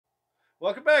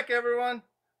Welcome back, everyone.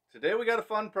 Today we got a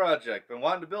fun project. Been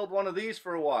wanting to build one of these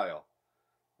for a while.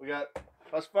 We got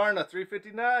Husqvarna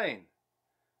 359.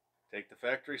 Take the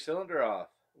factory cylinder off.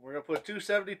 We're going to put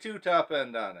 272 top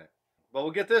end on it. But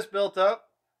we'll get this built up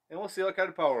and we'll see what kind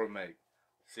of power we make.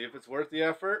 See if it's worth the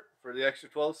effort for the extra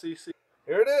 12cc.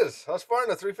 Here it is,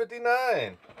 Husqvarna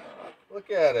 359. Look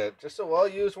at it. Just a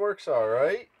well-used work saw,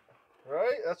 right?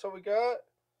 Right? That's what we got?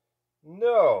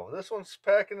 No, this one's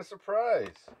packing a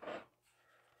surprise.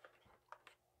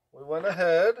 We went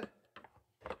ahead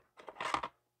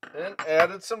and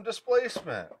added some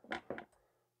displacement.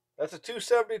 That's a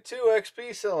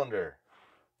 272xp cylinder,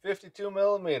 52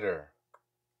 millimeter.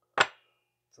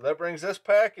 So that brings this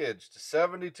package to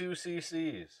 72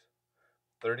 cc's,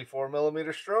 34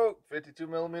 millimeter stroke, 52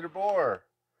 millimeter bore,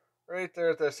 right there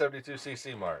at that 72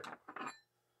 cc mark.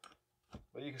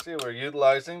 But you can see we're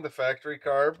utilizing the factory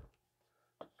carb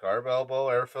elbow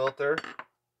air filter.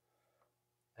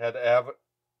 Had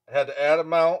to add a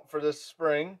mount for this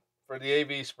spring, for the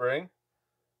AV spring.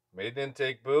 Made an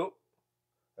intake boot.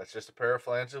 That's just a pair of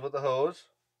flanges with a hose.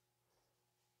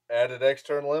 Added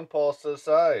external impulse to the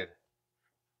side.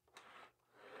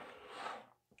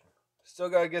 Still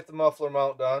got to get the muffler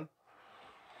mount done.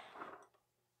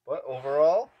 But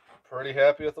overall, pretty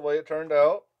happy with the way it turned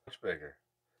out. Much bigger.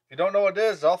 If you don't know what it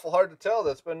is, it's awful hard to tell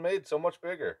that's been made so much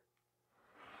bigger.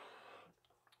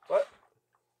 But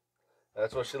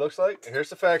that's what she looks like. Here's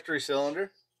the factory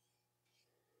cylinder.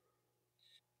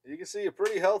 You can see a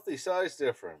pretty healthy size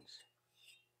difference.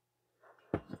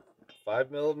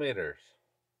 5 millimeters.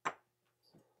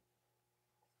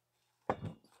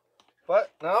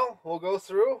 But now we'll go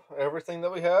through everything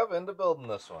that we have into building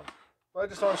this one. But I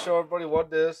just want to show everybody what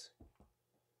it is,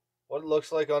 what it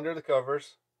looks like under the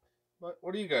covers. But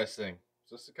what do you guys think?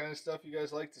 Is this the kind of stuff you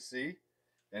guys like to see?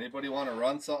 Anybody want to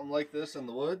run something like this in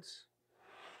the woods?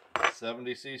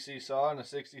 70cc saw and a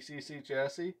 60cc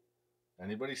chassis?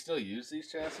 Anybody still use these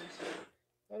chassis?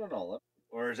 I don't know.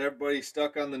 Or is everybody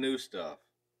stuck on the new stuff?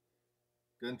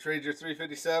 Gonna trade your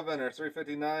 357 or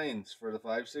 359s for the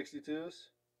 562s?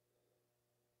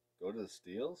 Go to the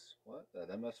Steels? What? That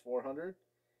MS400?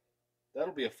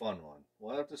 That'll be a fun one.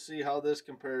 We'll have to see how this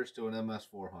compares to an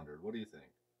MS400. What do you think?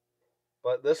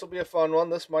 But this will be a fun one.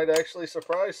 This might actually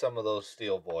surprise some of those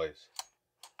Steel boys.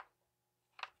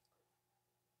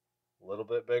 A little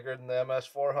bit bigger than the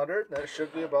MS400, and it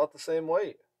should be about the same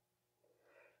weight.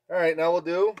 Alright, now we'll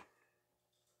do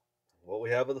what we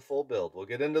have of the full build. We'll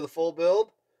get into the full build,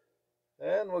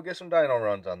 and we'll get some dyno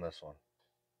runs on this one.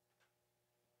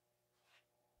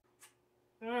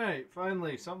 Alright,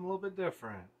 finally, something a little bit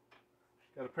different.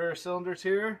 Got a pair of cylinders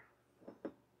here.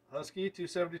 Husky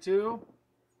 272,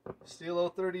 Steel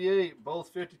 038,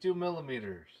 both 52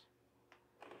 millimeters.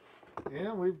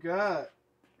 And we've got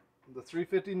the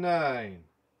 359.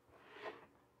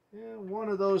 And one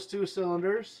of those two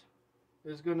cylinders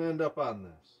is going to end up on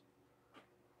this.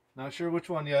 Not sure which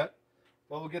one yet,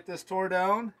 but we'll get this tore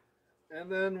down and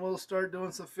then we'll start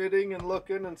doing some fitting and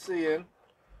looking and seeing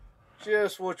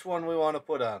just which one we want to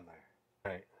put on there.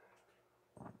 All right.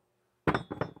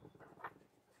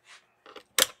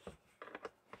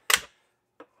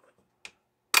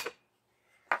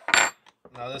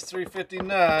 Now this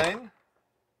 359,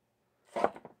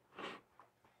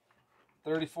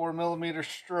 34 millimeter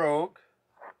stroke,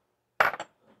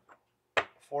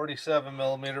 47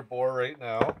 millimeter bore right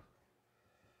now.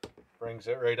 Brings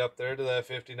it right up there to that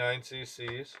 59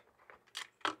 cc's.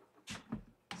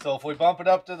 So if we bump it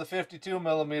up to the 52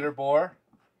 millimeter bore,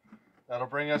 that'll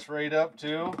bring us right up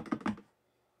to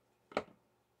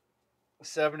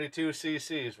 72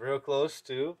 cc's, real close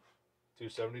to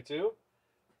 272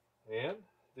 and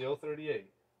the 038.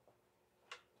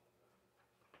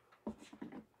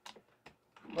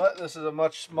 But this is a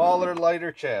much smaller,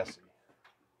 lighter chassis.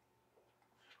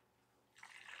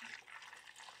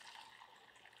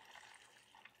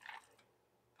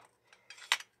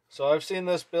 So I've seen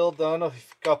this build done a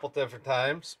couple different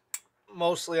times,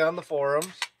 mostly on the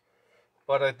forums,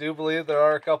 but I do believe there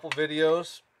are a couple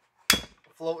videos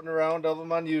floating around of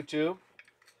them on YouTube.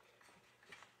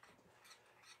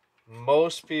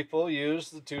 Most people use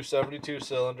the 272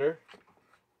 cylinder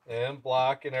and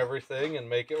block and everything and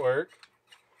make it work.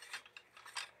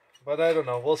 But I don't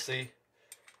know, we'll see.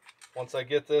 Once I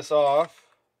get this off,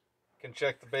 I can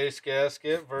check the base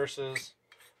gasket versus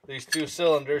these two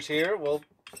cylinders here. We'll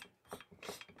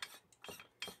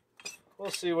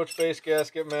see which base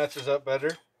gasket matches up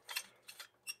better.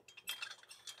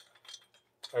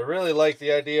 I really like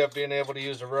the idea of being able to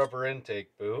use a rubber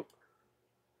intake boot.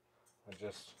 I'm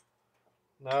just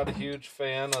not a huge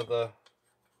fan of the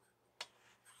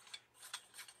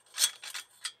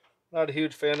Not a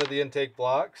huge fan of the intake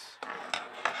blocks.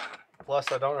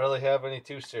 Plus, I don't really have any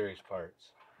 2 series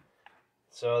parts.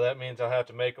 So that means I'll have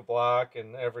to make a block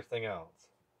and everything else.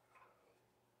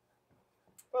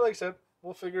 But like I said,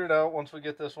 we'll figure it out once we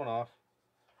get this one off.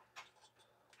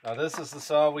 Now this is the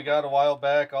saw we got a while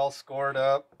back, all scored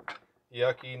up,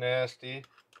 yucky, nasty.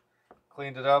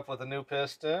 Cleaned it up with a new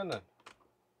piston. And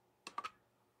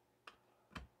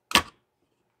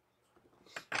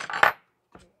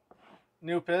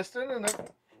new piston, and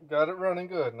it got it running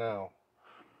good now.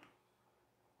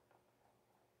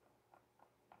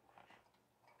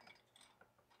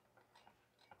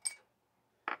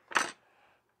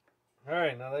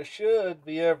 Alright, now that should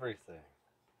be everything.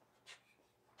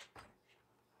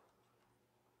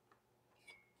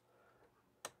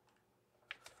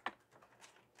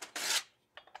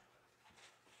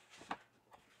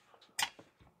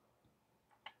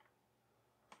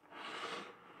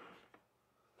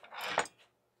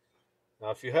 Now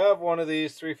if you have one of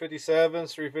these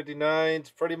 357s,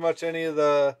 359s, pretty much any of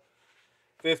the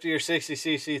 50 or 60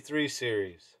 cc 3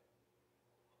 series,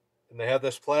 and they have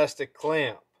this plastic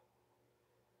clamp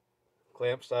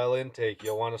style intake,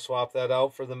 you'll want to swap that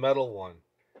out for the metal one.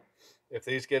 If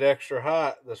these get extra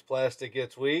hot, this plastic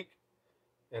gets weak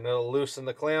and it'll loosen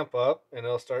the clamp up and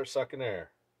it'll start sucking air.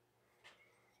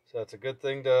 So that's a good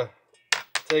thing to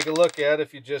take a look at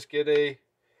if you just get a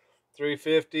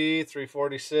 350,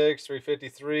 346,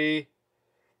 353,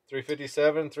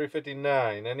 357,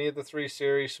 359, any of the 3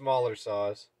 series smaller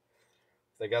saws.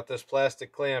 If they got this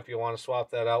plastic clamp, you want to swap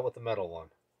that out with the metal one.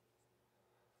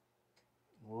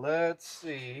 Let's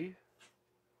see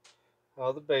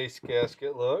how the base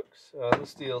gasket looks on the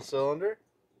steel cylinder.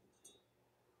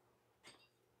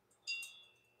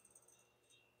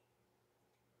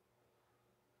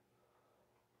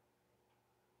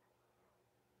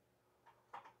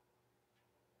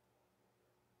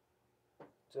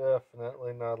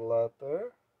 Definitely not a lot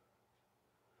there.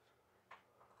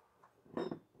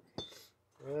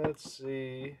 Let's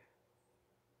see.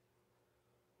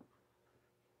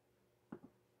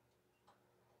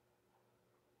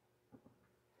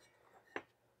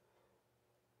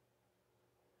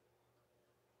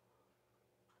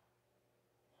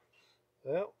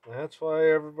 Well, that's why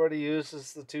everybody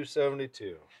uses the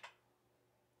 272.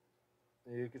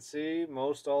 You can see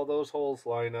most all those holes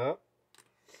line up.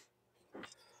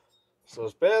 So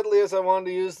as badly as I wanted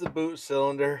to use the boot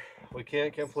cylinder, we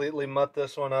can't completely mutt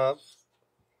this one up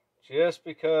just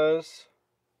because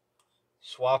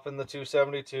swapping the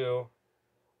 272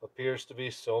 appears to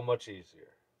be so much easier.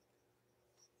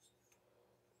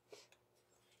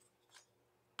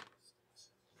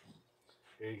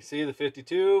 Here you can see the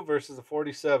 52 versus the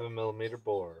 47 millimeter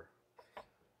bore.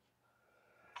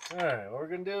 Alright, what we're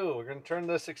going to do, we're going to turn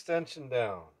this extension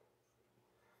down.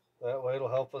 That way it'll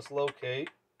help us locate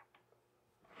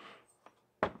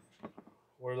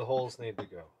where the holes need to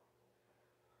go.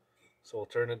 So we'll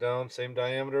turn it down, same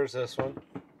diameter as this one.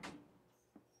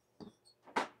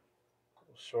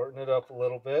 We'll shorten it up a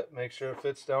little bit, make sure it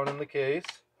fits down in the case.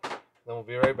 Then we'll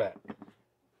be right back.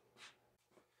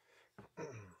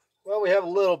 Well, we have a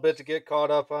little bit to get caught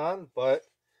up on, but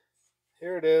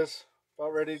here it is,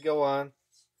 about ready to go on.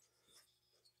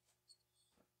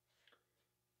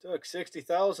 Took 60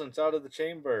 thousandths out of the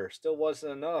chamber, still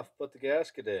wasn't enough, put the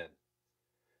gasket in.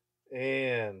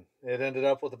 And it ended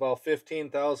up with about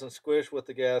 15,000 squish with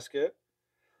the gasket.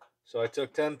 So I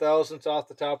took 10 thousandths off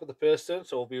the top of the piston,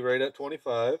 so we'll be right at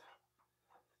 25.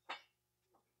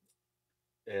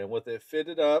 And with it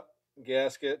fitted up,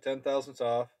 gasket 10 thousandths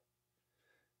off.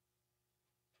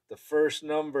 The first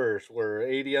numbers were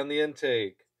 80 on the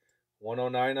intake,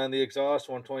 109 on the exhaust,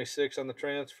 126 on the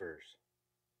transfers.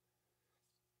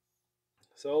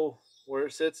 So where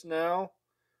it sits now,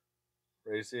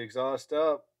 raise the exhaust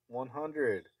up,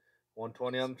 100,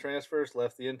 120 on the transfers,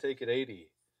 left the intake at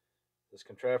 80. This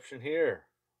contraption here,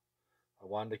 I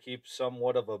wanted to keep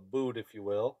somewhat of a boot, if you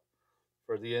will,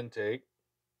 for the intake.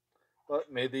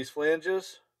 But made these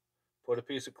flanges, put a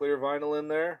piece of clear vinyl in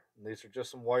there, and these are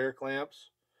just some wire clamps,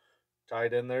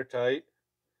 tied in there tight.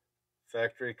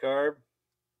 Factory carb,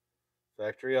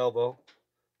 factory elbow,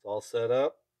 it's all set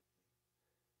up.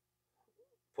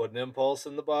 Put an impulse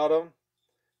in the bottom,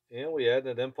 and we add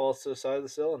an impulse to the side of the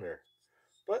cylinder.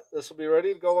 But this will be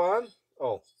ready to go on.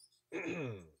 Oh,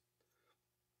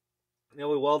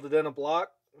 we welded in a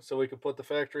block so we could put the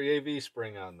factory AV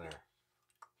spring on there,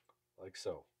 like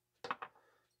so.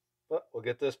 But we'll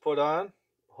get this put on.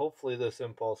 Hopefully this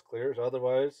impulse clears,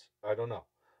 otherwise, I don't know.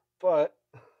 But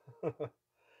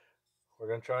we're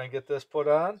going to try and get this put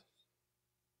on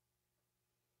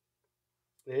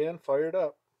and fired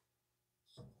up.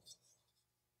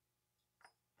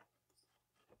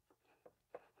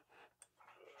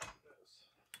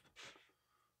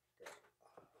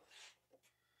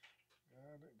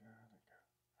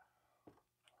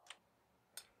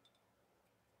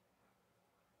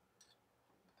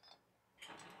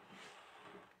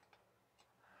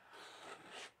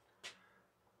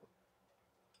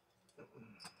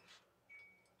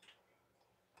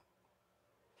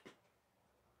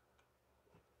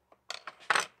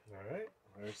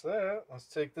 there's that. Let's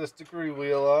take this degree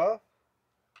wheel off.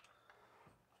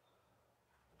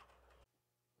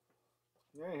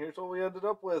 Yeah, here's what we ended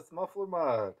up with. Muffler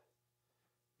mod.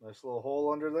 Nice little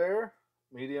hole under there.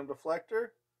 Medium deflector.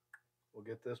 We'll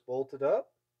get this bolted up.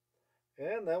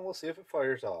 And then we'll see if it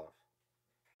fires off.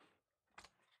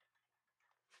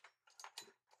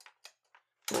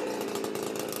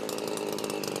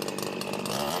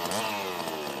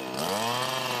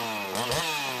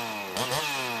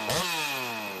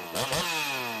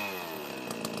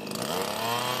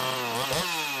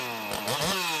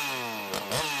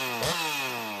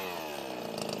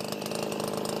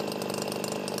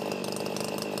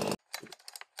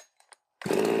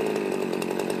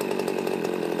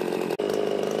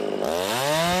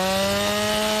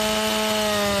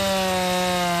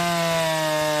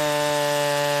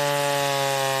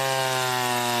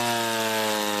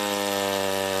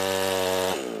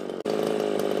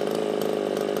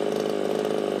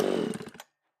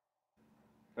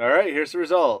 Alright, here's the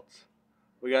results.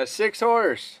 We got 6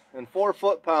 horse and 4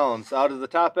 foot-pounds out of the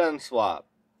top end swap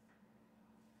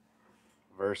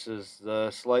versus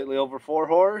the slightly over 4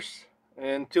 horse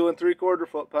and 2 3/4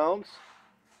 foot-pounds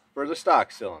for the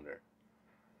stock cylinder.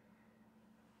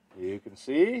 You can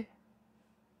see,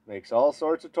 makes all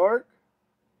sorts of torque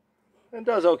and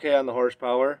does okay on the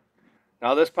horsepower.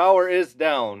 Now this power is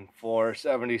down for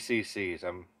 70 cc's.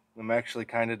 I'm actually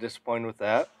kind of disappointed with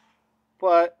that,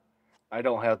 but I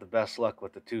don't have the best luck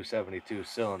with the 272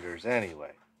 cylinders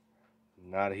anyway.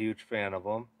 Not a huge fan of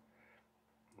them.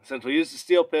 Since we used the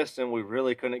steel piston, we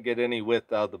really couldn't get any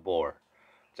width out of the bore.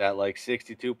 It's at like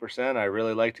 62%. I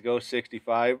really like to go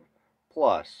 65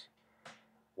 plus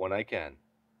when I can.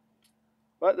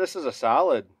 But this is a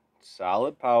solid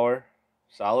power,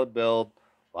 solid build,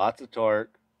 lots of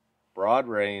torque, broad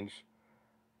range.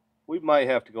 We might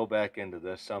have to go back into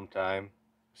this sometime,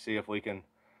 see if we can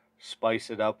spice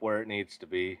it up where it needs to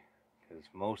be, because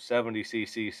most 70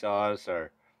 cc saws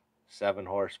are 7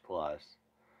 horse plus.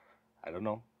 I don't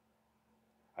know.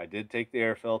 I did take the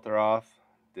air filter off,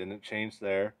 didn't change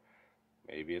there.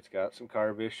 Maybe it's got some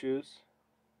carb issues.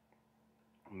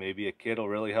 Maybe a kit will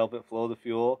really help it flow the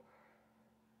fuel.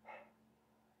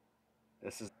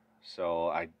 So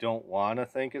I don't want to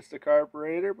think it's the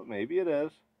carburetor, but maybe it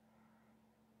is.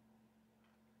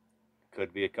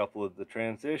 Could be a couple of the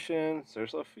transitions.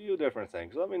 There's a few different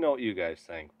things. Let me know what you guys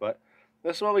think. But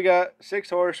this is what we got. 6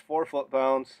 horse, 4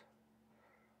 foot-pounds.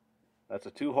 That's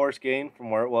a 2 horse gain from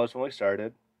where it was when we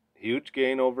started. Huge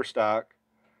gain over stock.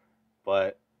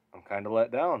 But I'm kind of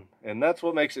let down. And that's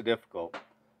what makes it difficult.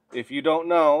 If you don't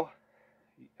know,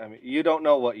 you don't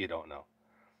know what you don't know.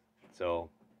 So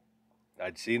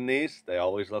I'd seen these. They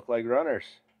always look like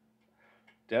runners.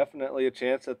 Definitely a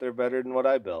chance that they're better than what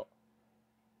I built.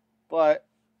 But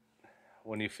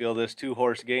when you feel this 2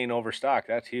 horse gain over stock,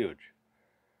 that's huge.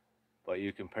 But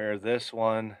you compare this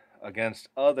one against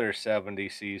other 70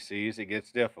 cc's, it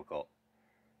gets difficult.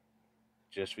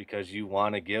 Just because you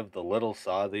want to give the little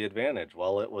saw the advantage.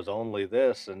 Well, it was only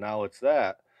this and now it's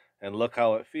that. And look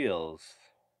how it feels.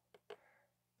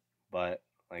 But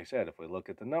like I said, if we look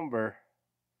at the number,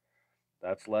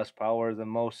 that's less power than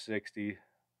most 70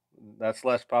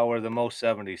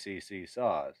 cc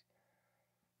saws.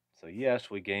 So yes,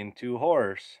 we gained 2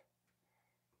 horse,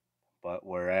 but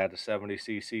we're at a 70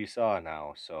 cc saw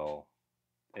now, so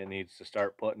it needs to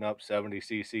start putting up 70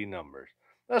 cc numbers.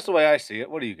 That's the way I see it.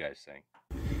 What do you guys think?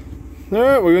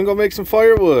 Alright, we're going to go make some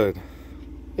firewood.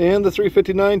 And the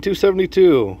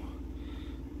 359+272.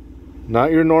 Not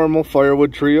your normal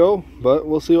firewood trio, but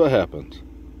we'll see what happens.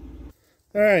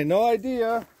 Alright, no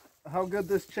idea how good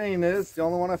this chain is. The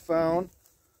only one I found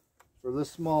for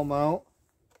this small mount.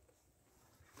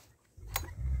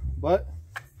 But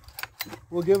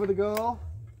we'll give it a go.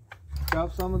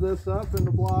 Chop some of this up into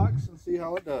blocks and see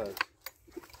how it does.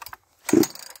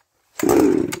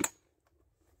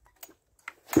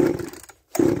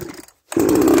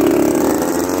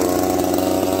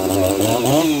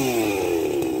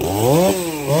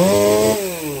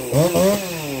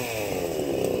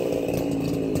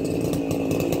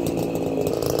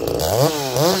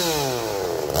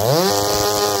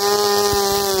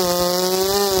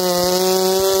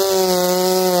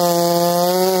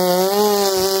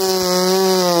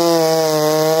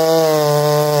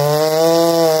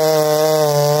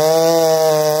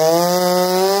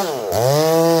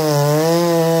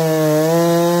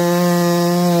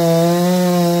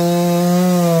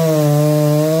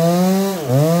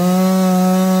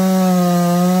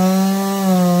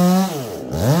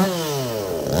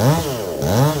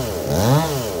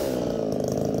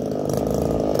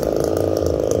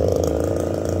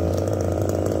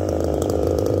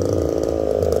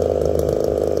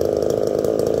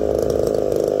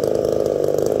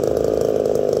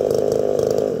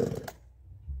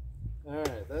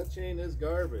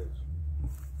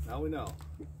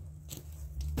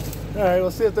 Alright,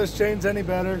 we'll see if this chain's any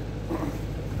better.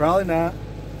 Probably not.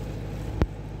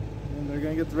 And they're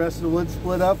gonna get the rest of the wood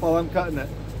split up while I'm cutting it.